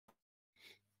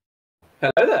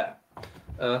Hello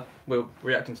there. We're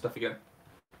reacting to stuff again.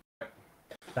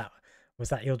 Was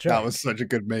that your joke? That was such a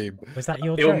good meme. Was that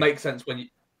your joke? It'll make sense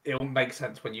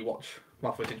when you watch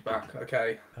my footage back.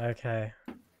 Okay. Okay.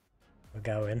 We're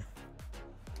going.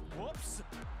 Whoops.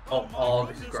 Oh,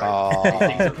 this is great. Oh,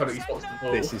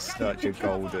 this is such a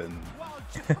golden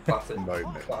classic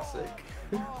moment. Classic.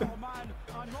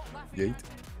 Yeet.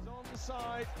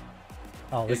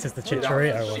 Oh, this is the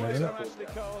Chicharito one, isn't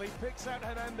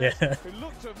it? Yeah.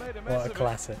 What a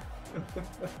classic.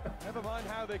 Never mind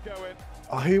how they're going.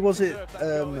 Oh, who was it?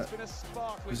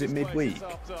 Was it midweek?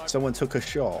 Someone took a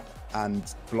shot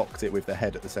and blocked it with their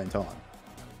head at the same time.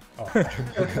 Oh.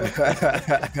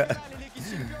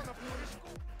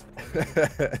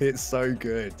 It's so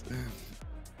good.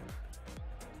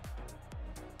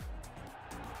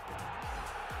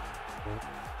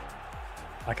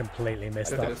 I completely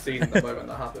missed I that. could have seen the moment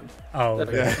that happened. Oh,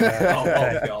 yeah. Yeah. Oh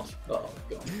god. Oh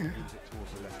god.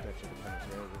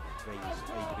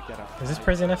 Is this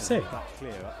Prison FC?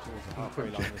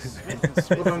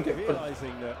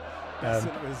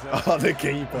 Oh, the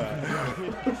keeper.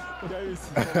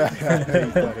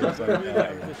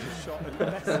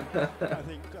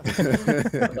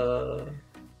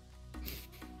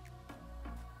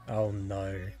 Oh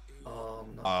no. Oh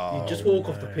no. Oh, You'd just walk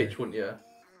off the pitch, wouldn't you?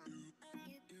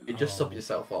 You'd just sub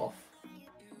yourself off.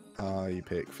 Oh, you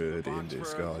pick third in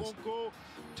disguise.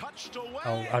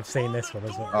 Oh, I've seen this one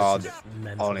as well. Oh,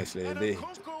 honestly,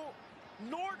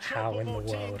 how in the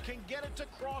world?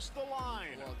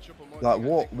 Like,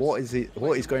 what is it?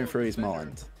 What is going through his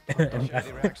mind?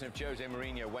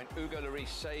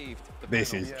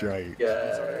 This is Drake.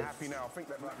 Yeah.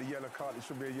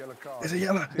 It's a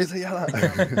yellow. It's a yellow.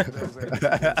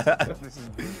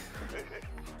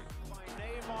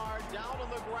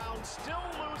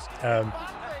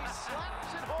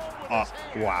 Oh,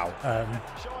 wow.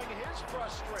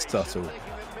 Subtle.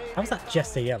 How's that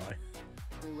just a yellow?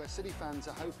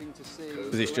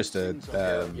 Because it's just a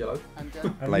yellow.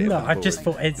 No, I just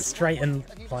thought it's straight and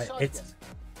like it's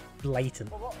blatant.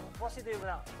 What's he doing with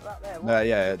that there? No,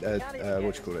 yeah,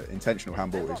 what do you call it? Intentional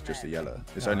handball is just a yellow.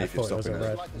 It's only if you're stopping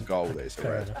a goal that it's a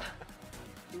red.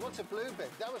 We want a blue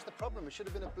bit. That was the problem. It should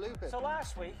have been a blue bit. So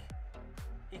last week,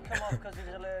 he come off because he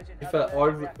was allergic. In fact, I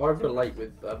relate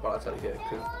with Balotelli here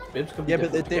because bibs can be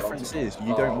but the difference is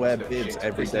you don't wear bibs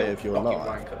every day of your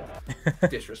life.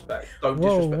 Disrespect. Don't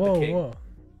disrespect the king. Whoa.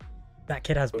 That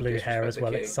kid has blue hair as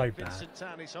well. It's so bad.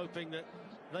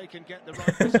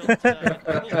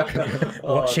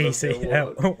 What she sees,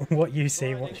 what you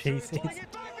see, what she sees.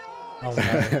 Oh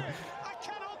no.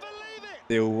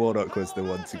 Neil Warnock was the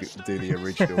one to do the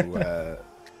original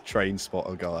train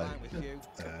spotter guy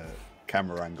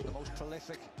camera angle.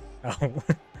 Oh,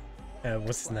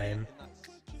 what's his name?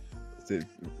 Is it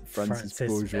Francis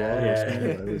Bourgeois?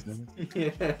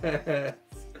 Yeah.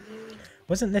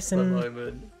 Wasn't this in?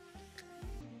 It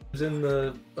was in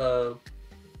the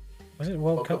Was it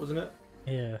World Cup? Wasn't it?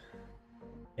 Yeah.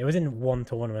 It was in one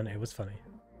tournament. It was funny.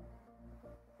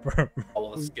 Oh,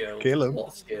 what a skill! Kill him.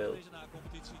 What a skill!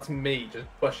 It's me just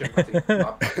pushing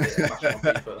FIFA.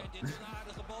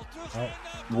 Oh.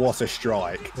 What a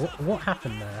strike! What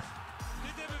happened there?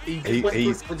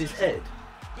 He's with his head.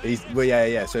 Well,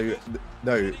 yeah. So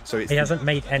no, so it's he hasn't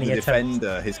made any the attempts.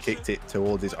 defender has kicked it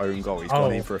towards his own goal. He's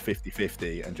gone in for a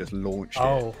 50-50 and just launched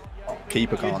it.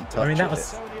 Keeper can't touch it. I mean, that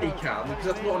was. He can because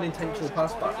that's not an intentional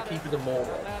pass back. The keeper's a moron.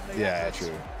 Yeah,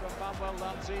 true.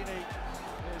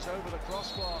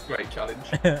 Great challenge.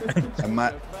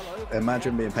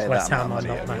 Imagine being paid West that Ham amount of money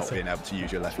are and not not being able to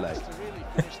use your left leg.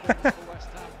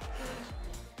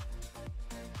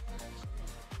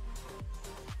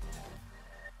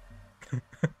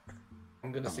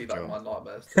 I'm gonna see that in my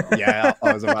nightmares. Yeah,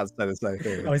 I was about to say the same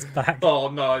thing. Oh, he's back. Oh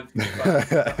no.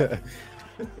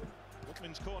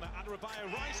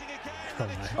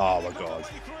 Oh my god.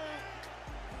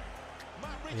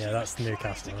 Yeah, that's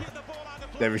Newcastle.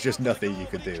 There was just nothing you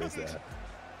could do, is there?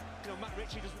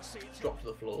 Drop to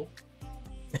the floor.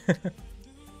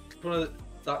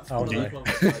 That's oh no.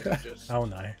 Oh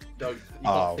no. You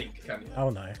can't think, can you? Oh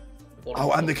no.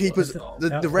 Oh, and the keeper's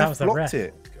the ref blocked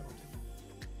it.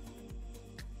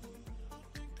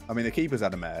 I mean, the keeper's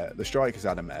had a mare, the striker's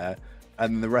had a mare,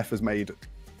 and the ref has made.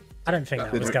 I don't think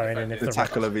that was going in. If the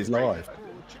tackle of his life.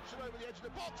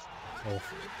 Oh.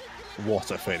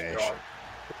 What a finish!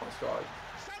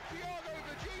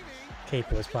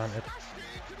 Keeper was planted.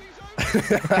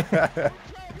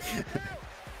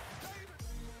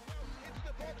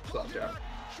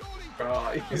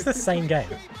 It's the same game.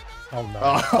 Oh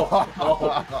no.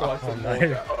 Oh no.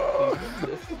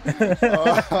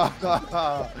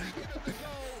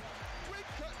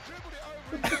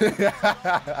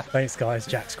 Thanks, guys.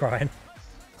 Jack's crying.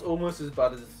 It's almost as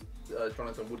bad as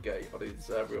Jonathan Woodgate on his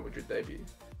Real Madrid debut.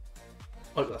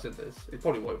 I hope that's in this. It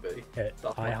probably won't be. That's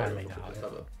I highly doubt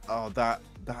it. Oh,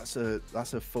 that's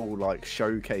a full like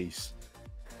showcase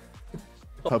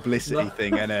publicity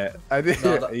thing, innit?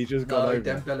 He just got over.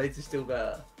 Dembele's is still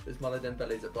there. There's Malo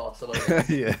Dembele's at Barcelona.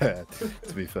 Yeah,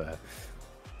 to be fair.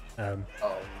 Oh no.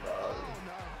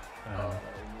 Oh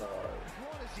no.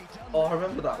 Oh, I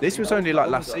remember that. This was only like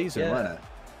last season, wasn't it?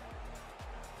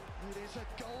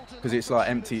 Because it's like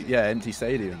empty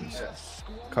stadiums. Yeah.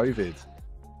 COVID.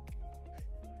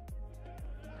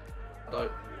 No.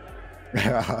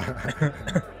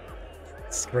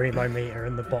 Screamometer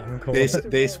in the bottom corner.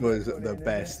 This was the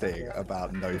best thing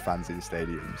about no fans in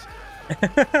stadiums.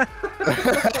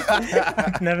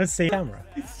 I've never seen camera.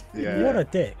 Yeah. What a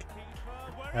dick.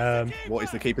 What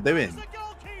is the keeper doing?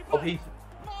 Oh, he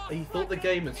thought the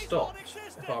game had stopped,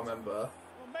 if I remember.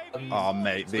 Oh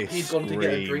mate, this he'd gone to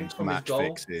get a drink from his match goal.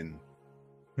 fixing.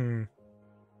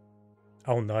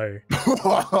 Oh no.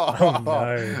 Oh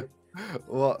no.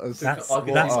 That's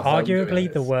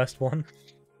arguably the worst one.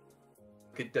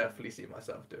 I could definitely see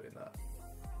myself doing that.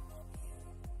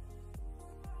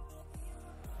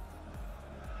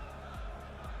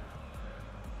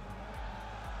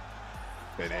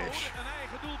 Finish.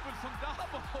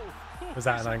 Was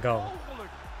that an own goal?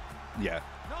 Yeah.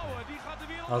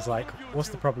 I was like, what's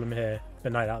the problem here?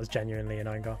 But no, that was genuinely an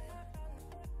own goal.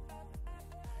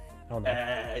 Oh no.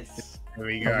 Yes. Here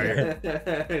we go.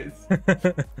 Yes.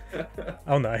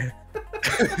 Oh no.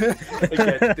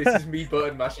 Again, this is me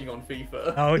button mashing on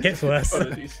FIFA. Oh, it gets worse.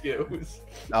 Skills.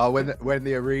 Oh, when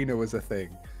the arena was a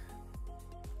thing.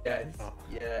 Yes. Oh.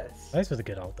 Yes. Those were the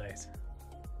good old days.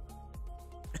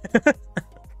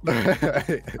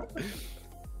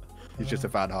 He's just a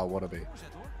fan hard wannabe.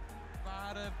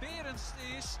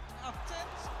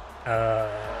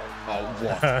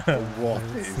 What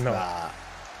is that?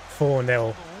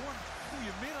 4-0.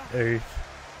 Oof.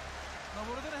 Dan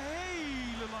wordt het een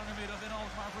hele lange middag in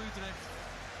Alkmaar voor Utrecht.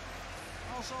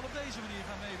 Als ze al op deze manier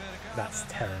gaan meewerken. That's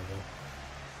terrible.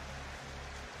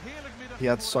 Heerlijk middag. He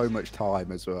had so much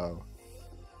time as well.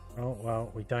 Oh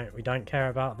well, we don't care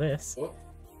about this. What?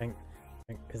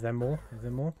 Is there more? Is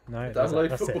there more? No, Download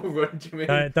that's Football it. Run, do you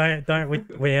mean?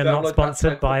 Don't. We are not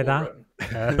sponsored by that.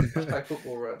 Hashtag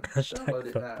Football Run. Hashtag Download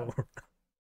it Football now.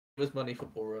 Give us money,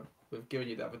 Football Run. We've given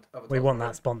you that. We want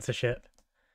that sponsorship.